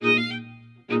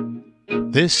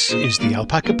This is the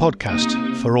Alpaca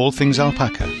Podcast for all things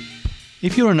alpaca.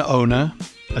 If you're an owner,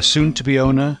 a soon-to-be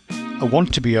owner, a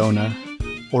want-to-be owner,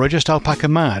 or are just alpaca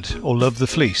mad or love the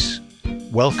fleece,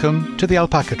 welcome to the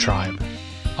Alpaca Tribe.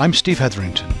 I'm Steve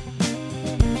Hetherington.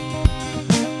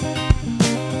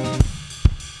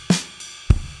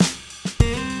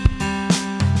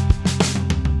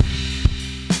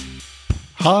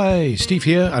 Hi, Steve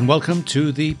here, and welcome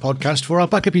to the podcast for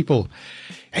alpaca people.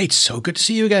 Hey, it's so good to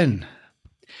see you again.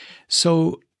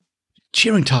 So,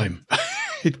 shearing time.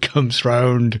 It comes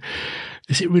round.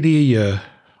 Is it really a year?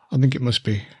 I think it must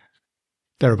be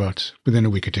thereabouts, within a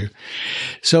week or two.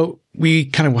 So, we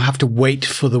kind of have to wait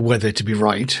for the weather to be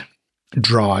right,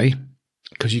 dry,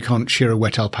 because you can't shear a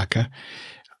wet alpaca.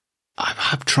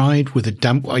 I've tried with a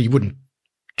damp, well, you wouldn't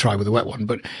try with a wet one,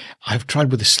 but I've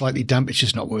tried with a slightly damp. It's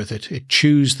just not worth it. It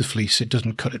chews the fleece. It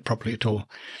doesn't cut it properly at all.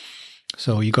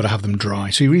 So you've got to have them dry.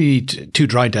 So you really need 2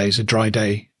 dry days, a dry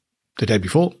day the day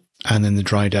before, and then the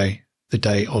dry day the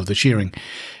day of the shearing.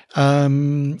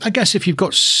 I guess if you've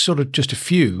got sort of just a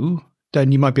few,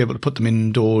 then you might be able to put them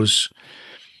indoors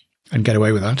and get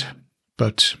away with that.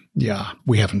 But yeah,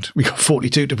 we haven't. We got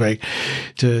 42 to pay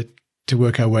to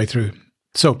work our way through.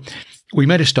 So we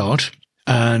made a start,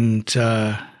 and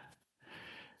I'd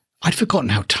forgotten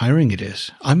how tiring it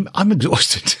is. I'm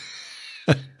exhausted.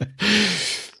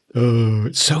 Oh,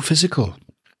 it's so physical.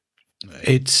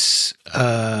 It's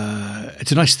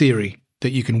a nice theory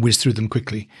that you can whiz through them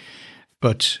quickly,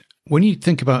 but when you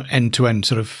think about end to end,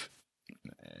 sort of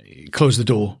close the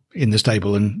door in the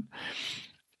stable, and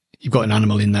you've got an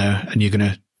animal in there, and you're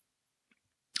going to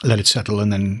let it settle,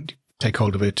 and then take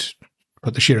hold of it,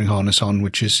 put the shearing harness on,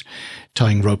 which is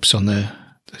tying ropes on the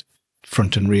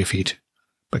front and rear feet,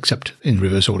 except in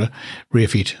reverse order, rear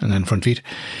feet and then front feet.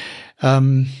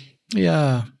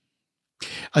 Yeah.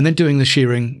 And then doing the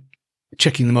shearing,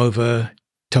 checking them over,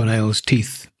 toenails,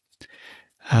 teeth,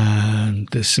 and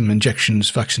there's some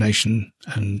injections, vaccination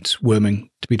and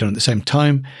worming to be done at the same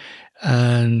time,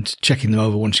 and checking them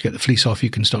over. Once you get the fleece off,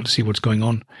 you can start to see what's going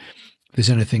on. If there's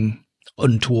anything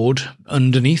untoward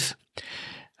underneath.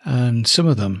 And some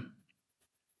of them,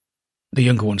 the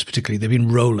younger ones particularly, they've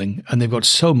been rolling and they've got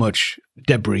so much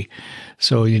debris.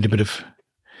 So you need a bit of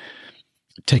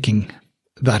taking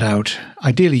that out.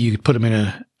 Ideally, you could put them in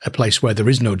a place where there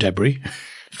is no debris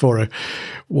for a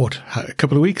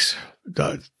couple of weeks.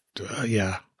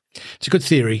 Yeah, it's a good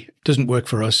theory. It doesn't work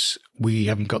for us. We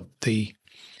haven't got the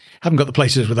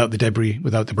places without the debris,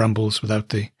 without the brambles, without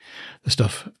the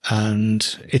stuff.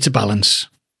 And it's a balance.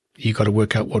 You got to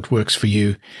work out what works for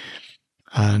you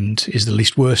and is the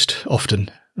least worst often.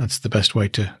 That's the best way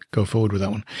to go forward with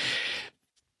that one.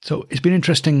 So it's been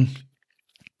interesting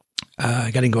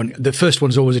getting going. The first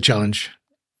one's always a challenge,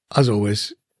 as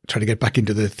always. Try to get back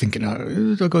into the thinking,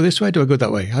 do I go this way? Do I go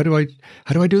that way? How do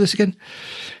I do this again?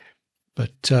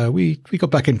 But we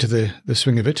got back into the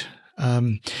swing of it.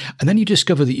 And then you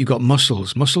discover that you've got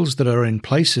muscles that are in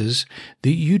places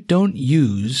that you don't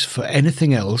use for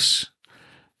anything else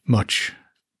much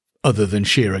other than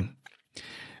shearing.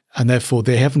 And therefore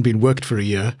they haven't been worked for a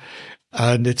year.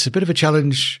 And it's a bit of a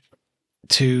challenge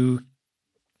to,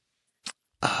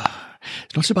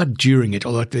 it's not so bad during it,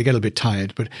 although they get a bit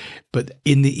tired, but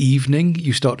in the evening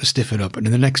you start to stiffen up. And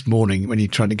in the next morning when you're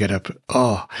trying to get up,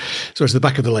 so it's the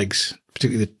back of the legs,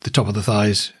 particularly the top of the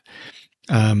thighs,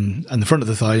 and the front of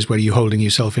the thighs, where you're holding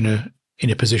yourself in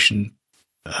a position,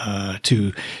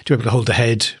 to be able to hold the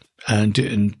head and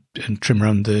trim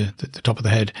around the top of the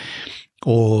head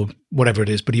or whatever it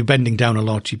is, but you're bending down a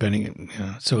lot.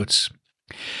 So it's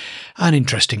an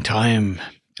interesting time.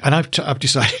 And I've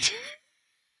decided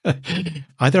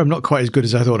either I'm not quite as good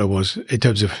as I thought I was in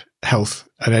terms of health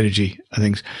and energy and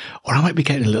things, or I might be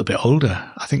getting a little bit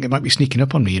older. I think it might be sneaking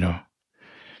up on me,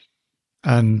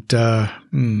 and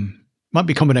might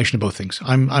be a combination of both things.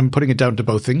 I'm putting it down to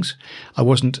both things. I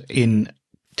wasn't in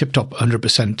tip-top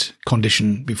 100%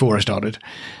 condition before I started,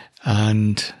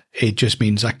 and it just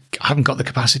means I haven't got the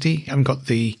capacity, I haven't got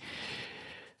the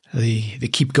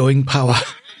keep going power.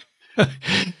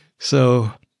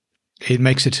 So it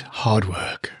makes it hard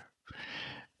work.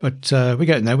 But we're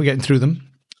getting there, we're getting through them,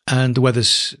 and the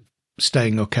weather's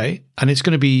staying okay, and it's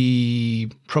going to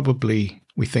be probably,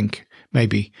 we think,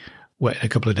 maybe wet in a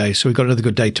couple of days. So we've got another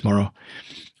good day tomorrow.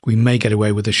 We may get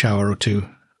away with a shower or two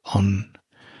on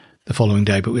the following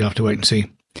day, but we'll have to wait and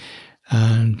see.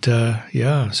 And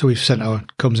so we've sent our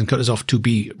combs and cutters off to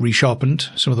be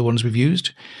resharpened, some of the ones we've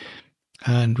used.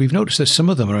 And we've noticed that some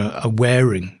of them are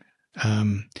wearing.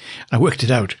 I worked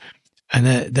it out,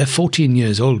 and they're 14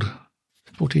 years old.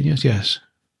 14 years, yes.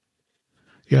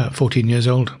 Yeah, 14 years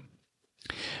old.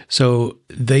 So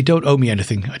they don't owe me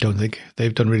anything, I don't think.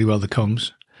 They've done really well, the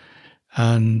combs.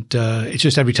 And it's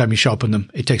just every time you sharpen them,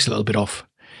 it takes a little bit off.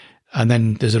 And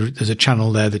then there's a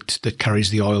channel there that carries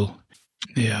the oil.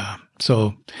 Yeah.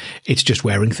 So it's just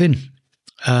wearing thin.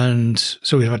 And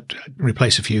so we've had to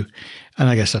replace a few. And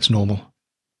I guess that's normal.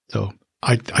 So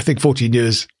I think 14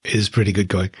 years is pretty good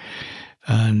going.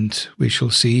 And we shall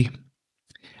see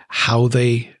how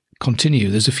they continue.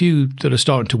 There's a few that are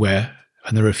starting to wear,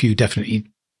 and there are a few definitely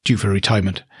due for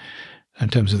retirement in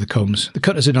terms of the combs. The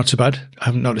cutters are not so bad. I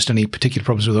haven't noticed any particular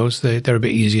problems with those. They're a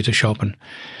bit easier to sharpen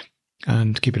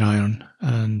and keep an eye on.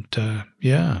 And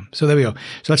yeah, so there we go.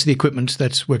 So that's the equipment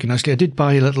that's working nicely. I did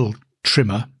buy a little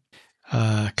trimmer,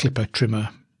 clipper trimmer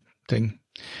thing,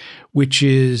 which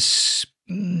is,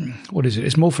 what is it?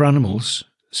 It's more for animals,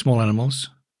 small animals.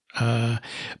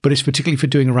 But it's particularly for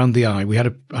doing around the eye. We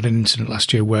had an incident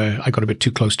last year where I got a bit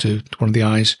too close to one of the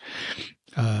eyes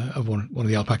of one of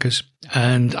the alpacas,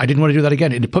 and I didn't want to do that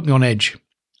again. It put me on edge,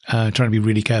 trying to be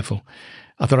really careful.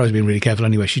 I thought I was being really careful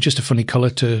anyway. She's just a funny colour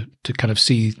to kind of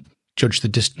judge the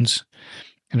distance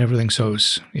and everything. So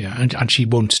it's, yeah, and she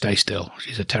won't stay still.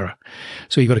 She's a terror.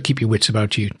 So you've got to keep your wits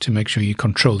about you to make sure you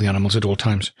control the animals at all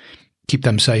times. Keep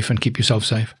them safe and keep yourself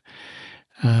safe.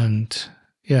 And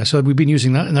yeah, so we've been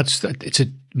using that, and it's a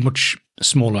much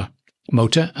smaller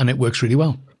motor, and it works really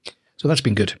well. So that's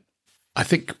been good. I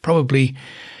think probably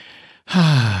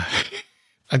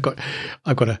I've got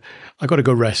to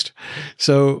go rest.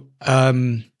 So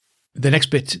the next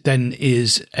bit then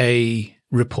is a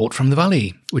report from the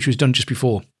valley, which was done just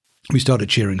before we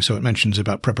started shearing. So it mentions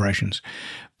about preparations,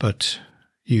 but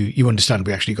you understand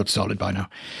we actually got started by now.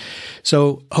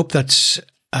 So hope that's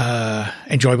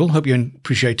enjoyable. Hope you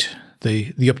appreciate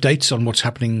the updates on what's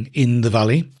happening in the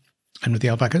valley and with the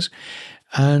alpacas.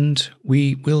 And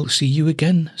we will see you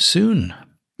again soon.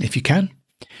 If you can,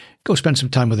 go spend some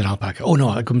time with an alpaca. Oh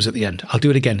no, it comes at the end. I'll do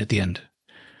it again at the end.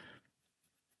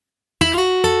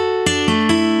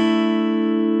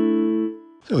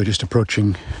 So we're just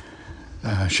approaching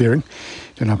shearing,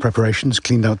 doing our preparations,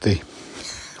 cleaned out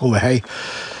all the hay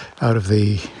out of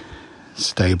the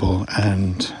stable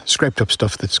and scraped up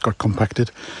stuff that's got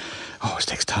compacted. Oh, it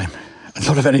takes time. A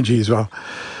lot of energy as well.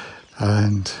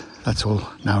 And that's all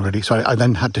now ready. So I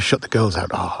then had to shut the girls out.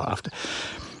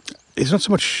 It's not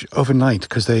so much overnight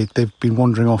because they've been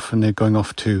wandering off and they're going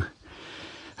off to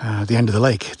the end of the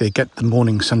lake. They get the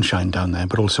morning sunshine down there,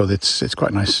 but also it's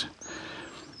quite nice.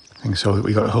 So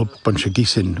we got a whole bunch of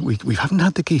geese in. We haven't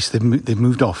had the geese. They've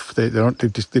moved off.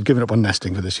 They've given up on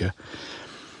nesting for this year,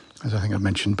 as I think I've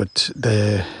mentioned. But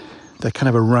they're kind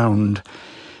of around,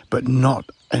 but not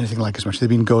anything like as much. They've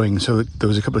been going. So there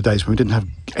was a couple of days when we didn't have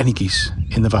any geese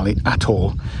in the valley at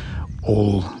all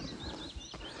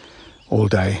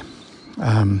day.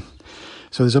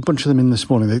 So there's a bunch of them in this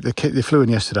morning. They flew in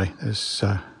yesterday. There's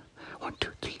 1, 2,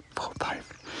 3, 4, 5.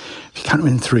 If you count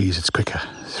them in threes, it's quicker.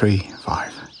 3,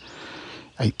 5,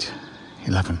 8,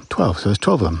 11, 12. So there's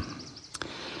 12 of them.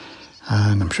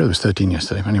 And I'm sure there was 13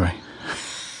 yesterday. Anyway,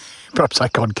 perhaps I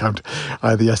can't count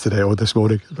either yesterday or this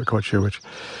morning. I'm not quite sure which.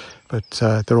 But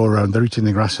they're all around. They're eating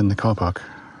the grass in the car park.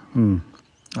 I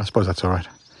suppose that's all right.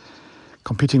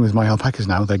 Competing with my alpacas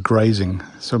now. They're grazing,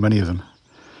 so many of them.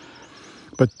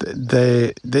 But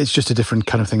it's just a different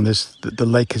kind of thing. The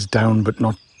lake is down, but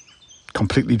not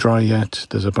completely dry yet.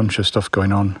 There's a bunch of stuff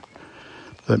going on.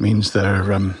 That means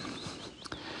there's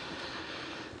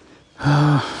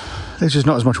just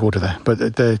not as much water there.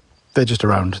 But they're just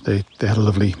around. They had a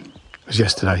lovely, it was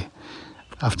yesterday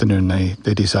afternoon.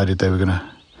 They decided they were going to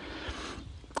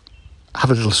have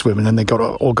a little swim, and then they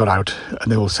all got out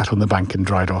and they all sat on the bank and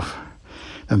dried off.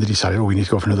 And they decided, we need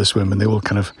to go for another swim. And they all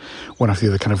kind of, one after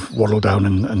the other, kind of waddled down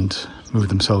and moved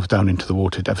themselves down into the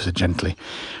water ever so gently.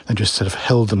 And just sort of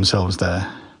held themselves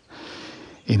there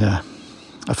in a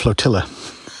flotilla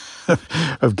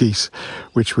of geese,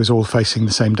 which was all facing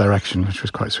the same direction, which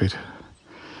was quite sweet.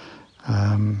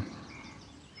 Are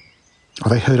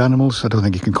they herd animals? I don't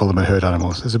think you can call them herd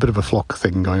animals. There's a bit of a flock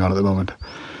thing going on at the moment.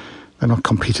 They're not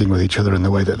competing with each other in the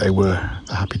way that they were.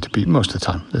 They're happy to be, most of the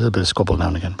time. There's a bit of squabble now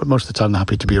and again, but most of the time they're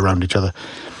happy to be around each other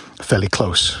fairly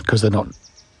close because they're not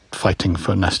fighting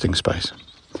for nesting space.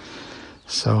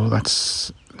 So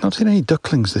that's not seen any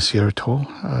ducklings this year at all.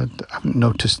 I haven't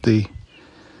noticed there's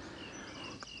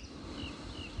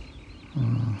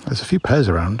a few pairs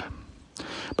around,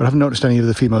 but I haven't noticed any of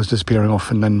the females disappearing off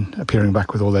and then appearing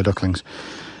back with all their ducklings.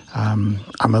 I'm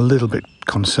a little bit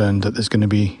concerned that they're going to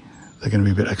be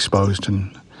a bit exposed,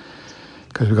 and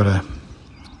because we've got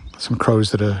some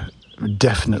crows that are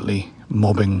definitely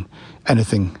mobbing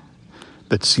anything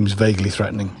that seems vaguely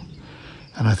threatening,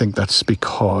 And I think that's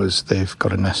because they've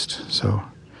got a nest, so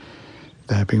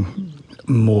they're being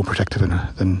more protective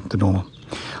than the normal.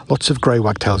 Lots of grey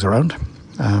wagtails around.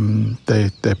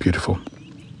 They're beautiful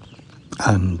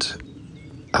and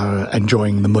are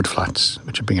enjoying the mud flats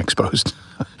which are being exposed.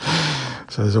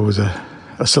 So there's always a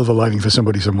silver lining for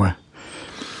somebody somewhere.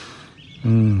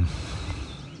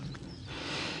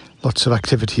 Lots of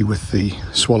activity with the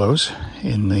swallows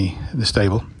in the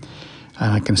stable.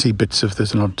 And I can see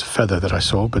there's an odd feather that I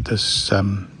saw, but there's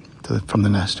from the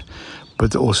nest.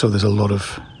 But also there's a lot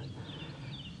of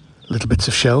little bits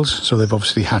of shells, so they've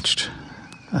obviously hatched.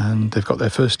 And they've got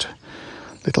their first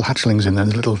little hatchlings in there, a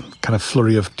little kind of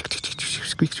flurry of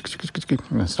squeak, squeak, squeak, squeak, squeak.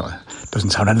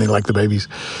 Doesn't sound anything like the babies.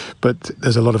 But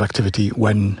there's a lot of activity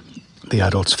when the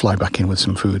adults fly back in with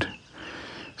some food.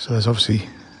 So there's obviously,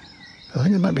 I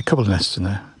think there might be a couple of nests in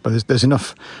there, but there's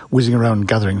enough whizzing around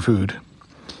gathering food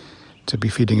to be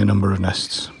feeding a number of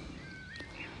nests.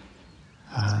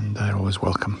 And they're always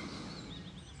welcome.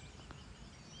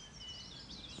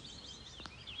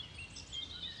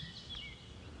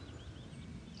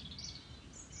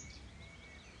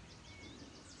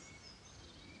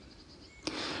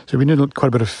 So we did quite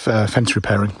a bit of fence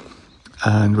repairing,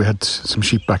 and we had some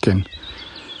sheep back in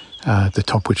at the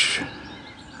top, which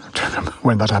I don't remember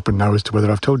when that happened now as to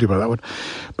whether I've told you about that one.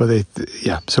 But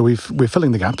so we're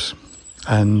filling the gaps,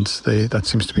 and that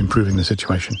seems to be improving the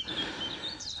situation.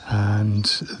 And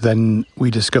then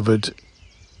we discovered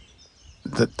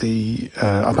that the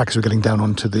alpacas were getting down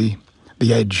onto the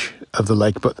edge of the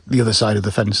lake, but the other side of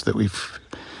the fence that we've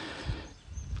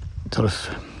sort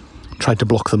of tried to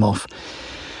block them off.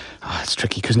 It's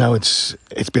tricky because now it's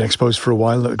been exposed for a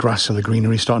while. The grass or the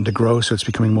greenery is starting to grow, so it's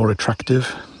becoming more attractive,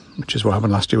 which is what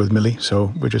happened last year with Millie.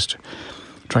 So we're just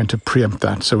trying to preempt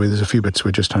that. So there's a few bits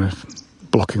we're just kind of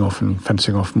blocking off and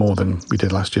fencing off more than we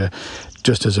did last year,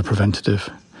 just as a preventative.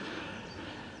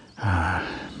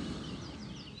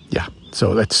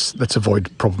 So let's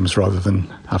avoid problems rather than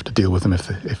have to deal with them.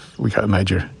 If we get a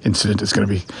major incident, it's going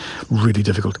to be really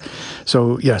difficult.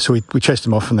 So we chased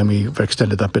them off, and then we've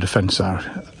extended that bit of fence out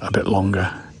a bit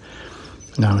longer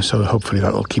now. So hopefully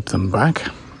that will keep them back.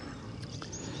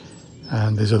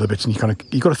 And there's other bits, and you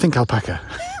got to think alpaca.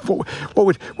 what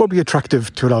would be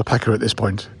attractive to an alpaca at this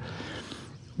point?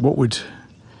 What would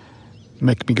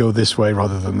make me go this way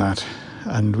rather than that?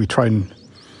 And we try and,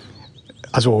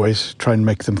 as always, try and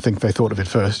make them think they thought of it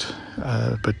first,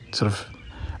 but sort of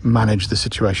manage the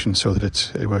situation so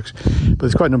that it works. But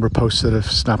there's quite a number of posts that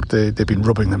have snapped. They've been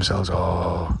rubbing themselves.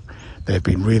 They've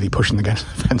been really pushing against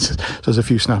the fences. So there's a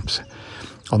few snaps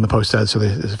on the post there, so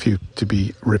there's a few to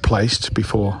be replaced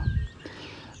before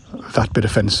that bit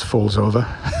of fence falls over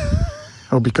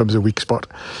or becomes a weak spot.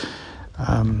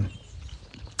 And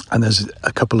there's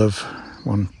a couple of,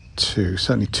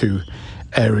 certainly two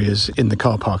areas in the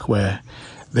car park where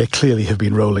they clearly have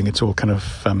been rolling. It's all kind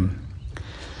of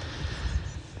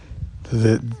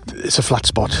it's a flat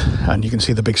spot, and you can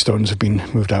see the big stones have been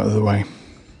moved out of the way.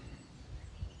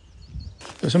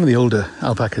 So some of the older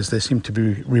alpacas, they seem to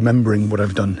be remembering what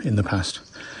I've done in the past.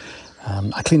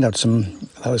 I cleaned out some.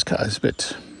 That was a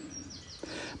bit.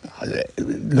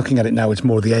 Looking at it now, it's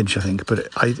more the edge, I think. But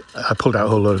I pulled out a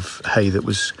whole lot of hay that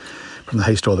was from the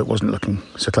hay store that wasn't looking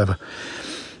so clever.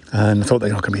 And I thought they're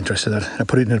not going to be interested in that. I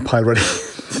put it in a pile ready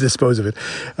to dispose of it.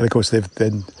 And of course, they've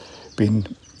then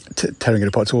been tearing it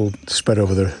apart. It's all spread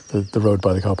over the road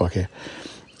by the car park here,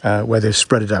 where they've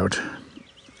spread it out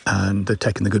and they've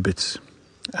taken the good bits.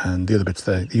 And the other bits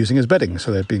they're using as bedding.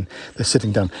 So they're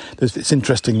sitting down. It's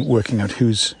interesting working out who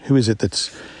is it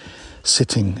that's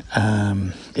sitting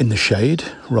in the shade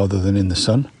rather than in the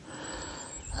sun.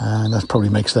 And that probably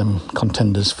makes them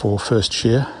contenders for first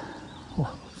shear, or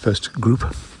first group.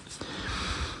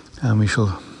 And we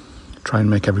shall try and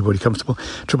make everybody comfortable.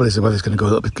 Trouble is, the weather's going to go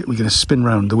a little bit. We're going to spin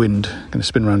round the wind, going to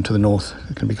spin round to the north.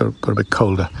 It's going to be got a bit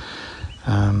colder,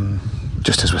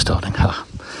 just as we're starting.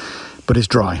 But it's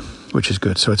dry, which is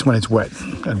good. So it's when it's wet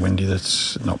and windy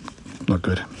that's not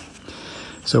good.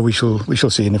 So we shall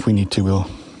see, and if we need to,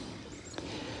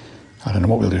 I don't know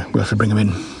what we'll do. We'll have to bring them in,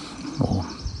 or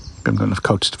we haven't got enough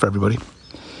coats for everybody.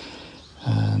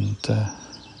 And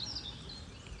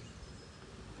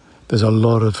there's a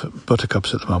lot of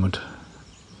buttercups at the moment.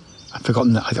 I've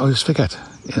forgotten that. I always forget.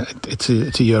 It's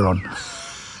a year on.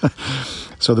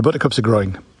 So the buttercups are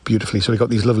growing beautifully. So we've got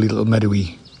these lovely little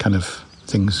meadowy kind of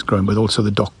things growing, but also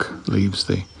the dock leaves.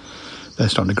 They're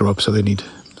starting to grow up, so they need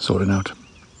sorting out.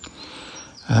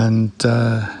 And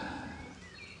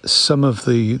some of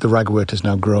the ragwort is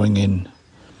now growing in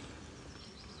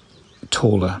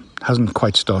taller. Hasn't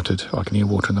quite started. I can hear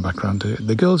water in the background.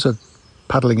 The girls are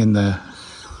paddling in there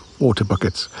water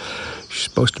buckets. She's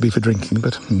supposed to be for drinking,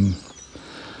 but I'm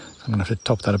going to have to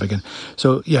top that up again.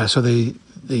 So yeah, so the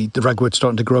ragwort's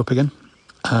starting to grow up again,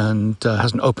 and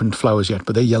hasn't opened flowers yet,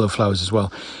 but they're yellow flowers as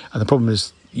well. And the problem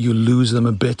is you lose them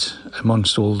a bit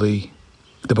amongst all the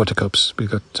buttercups. We've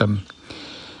got there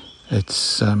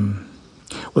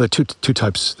are two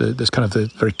types. There's kind of the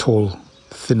very tall,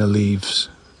 thinner leaves,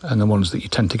 and the ones that you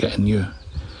tend to get in your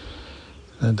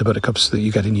the buttercups that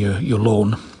you get in your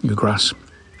lawn, your grass.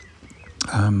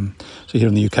 So here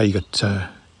in the UK, you got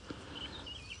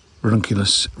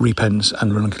Ranunculus repens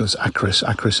and Ranunculus acris.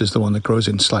 Acris is the one that grows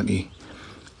in slightly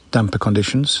damper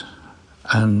conditions,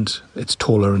 and it's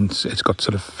taller and it's got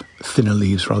sort of thinner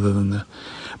leaves rather than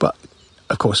but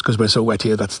of course, because we're so wet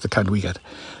here, that's the kind we get.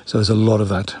 So there's a lot of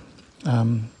that.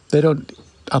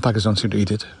 Alpacas don't seem to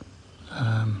eat it.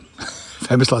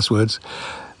 Famous last words.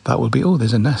 That will be,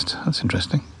 there's a nest. That's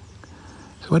interesting.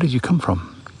 So where did you come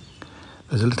from?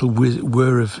 There's a little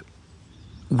whir of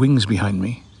wings behind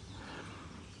me.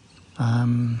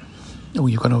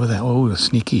 You've gone over there. Oh,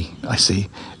 sneaky. I see.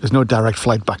 There's no direct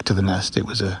flight back to the nest. It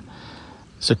was a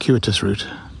circuitous route,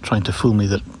 trying to fool me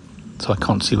so I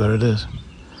can't see where it is.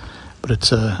 But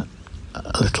it's a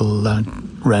little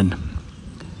wren.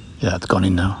 Yeah, it's gone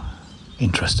in now.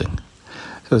 Interesting.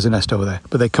 So there's a nest over there.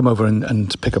 But they come over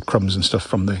and pick up crumbs and stuff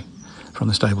from the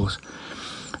stables.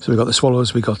 So we've got the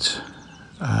swallows, we've got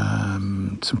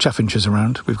some chaffinches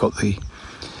around. We've got the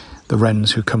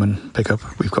wrens who come and pick up.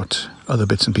 We've got other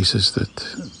bits and pieces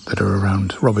that are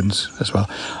around, robins as well.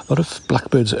 A lot of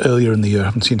blackbirds earlier in the year. I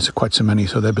haven't seen quite so many,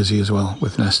 so they're busy as well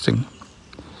with nesting.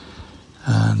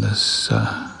 And there's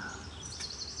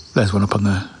one up on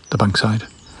the bankside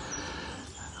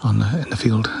in the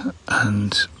field,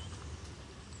 and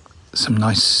some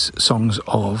nice songs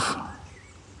of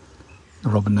the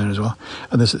robin there as well.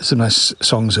 And there's some nice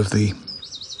songs of the...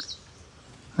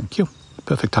 Thank you.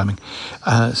 Perfect timing.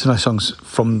 Some nice songs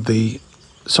from the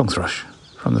song thrush,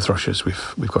 from the thrushes.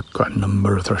 We've got quite a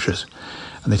number of thrushes,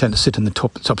 and they tend to sit in the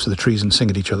tops of the trees and sing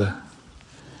at each other.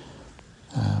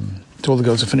 So all the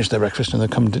girls have finished their breakfast and they're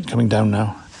coming down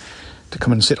now to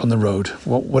come and sit on the road.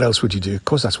 What else would you do? Of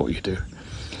course, that's what you do.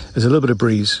 There's a little bit of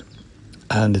breeze,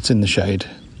 and it's in the shade,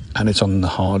 and it's on the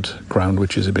hard ground,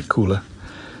 which is a bit cooler.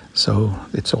 So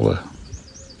it's all a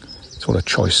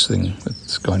choice thing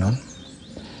that's going on.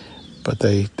 But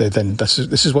they then this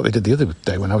is what they did the other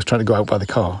day when I was trying to go out by the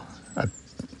car. I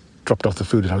dropped off the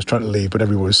food and I was trying to leave, but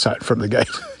everyone was sat in front of the gate,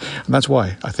 and that's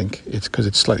why I think it's because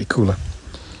it's slightly cooler,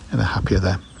 and they're happier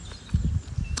there.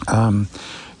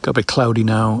 Got a bit cloudy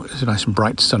now. It's a nice and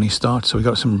bright sunny start, so we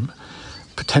got some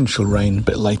potential rain a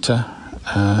bit later.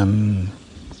 I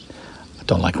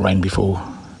don't like rain before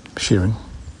shearing,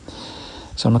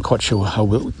 so I'm not quite sure how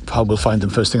we'll find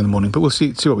them first thing in the morning, but we'll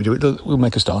see what we do. We'll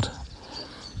make a start,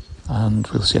 and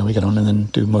we'll see how we get on, and then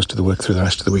do most of the work through the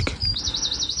rest of the week.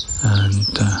 And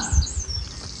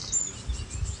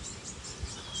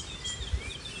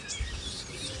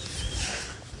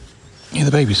yeah,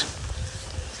 the babies.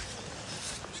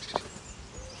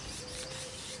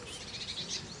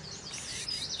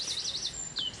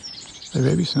 The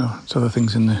babies? No, it's other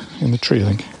things in the tree, I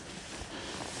think.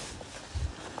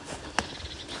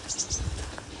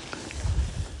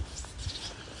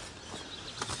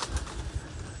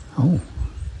 Oh.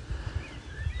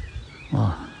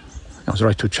 Well, I was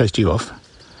right to have chased you off.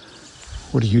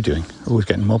 What are you doing? Oh, it's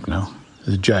getting mobbed now.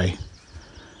 There's a jay.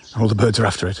 And all the birds are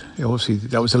after it. Obviously,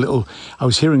 that was a little... I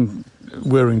was hearing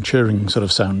whirring, chirring sort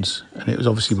of sounds, and it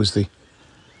was the...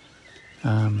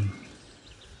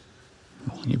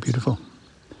 Oh, you're beautiful.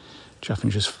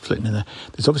 Chaffinch just flitting in there.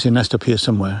 There's obviously a nest up here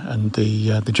somewhere, and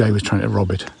the jay was trying to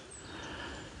rob it.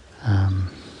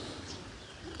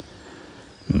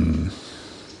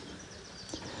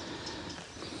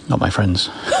 Not my friends.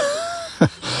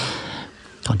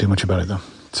 Can't do much about it though.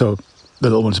 So the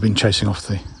little ones have been chasing off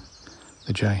the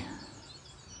jay.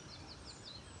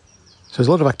 So there's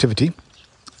a lot of activity,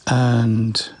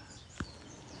 and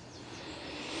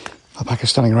alpaca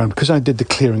standing around because I did the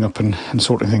clearing up and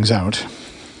sorting things out.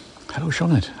 Hello,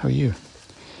 Shonette. How are you?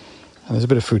 And there's a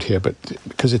bit of food here, but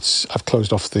because I've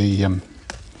closed off the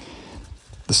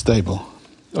stable.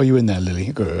 Oh, you in there,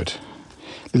 Lily? Good.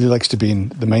 Lily likes to be in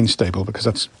the main stable because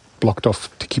that's blocked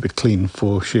off to keep it clean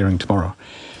for shearing tomorrow.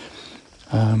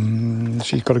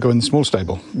 She's got to go in the small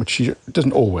stable, which she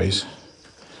doesn't always.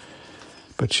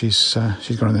 But she's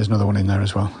gone in. There's another one in there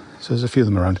as well. So there's a few of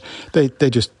them around. They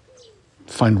just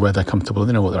find where they're comfortable.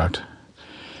 They know what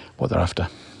they're after.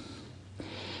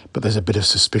 But there's a bit of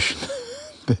suspicion.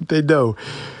 They know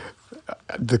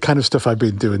the kind of stuff I've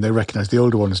been doing. They recognise, the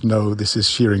older ones know this is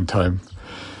shearing time,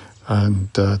 and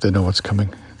they know what's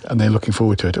coming. and they're looking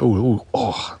forward to it.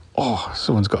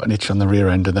 Someone's got an itch on the rear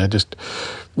end and they're just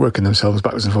working themselves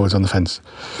backwards and forwards on the fence.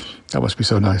 That must be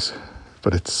so nice.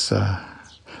 But it's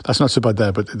that's not so bad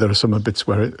there, but there are some bits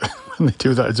where when they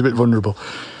do that, it's a bit vulnerable.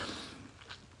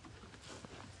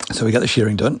 So we get the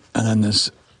shearing done, and then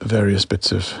there's various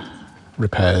bits of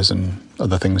repairs and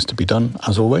other things to be done,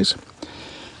 as always.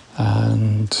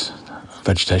 And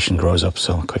vegetation grows up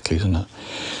so quickly, doesn't it?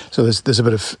 So there's a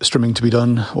bit of strimming to be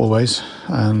done, always,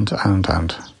 and.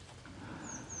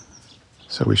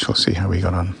 So we shall see how we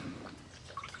got on.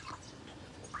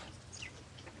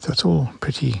 So it's all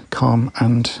pretty calm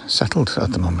and settled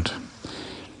at the moment.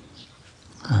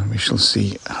 And we shall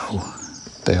see how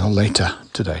they are later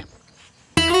today.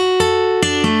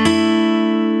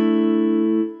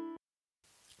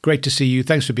 Great to see you.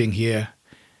 Thanks for being here.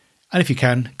 And if you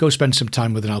can, go spend some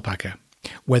time with an alpaca,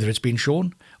 whether it's been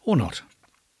shorn or not.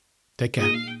 Take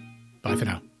care. Bye for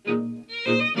now.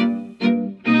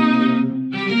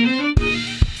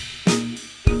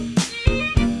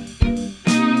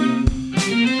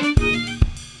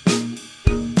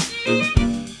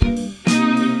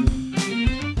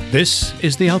 This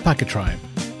is the Alpaca Tribe,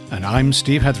 and I'm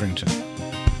Steve Hetherington.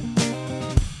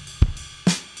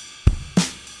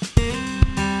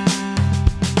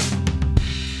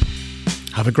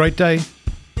 Have a great day.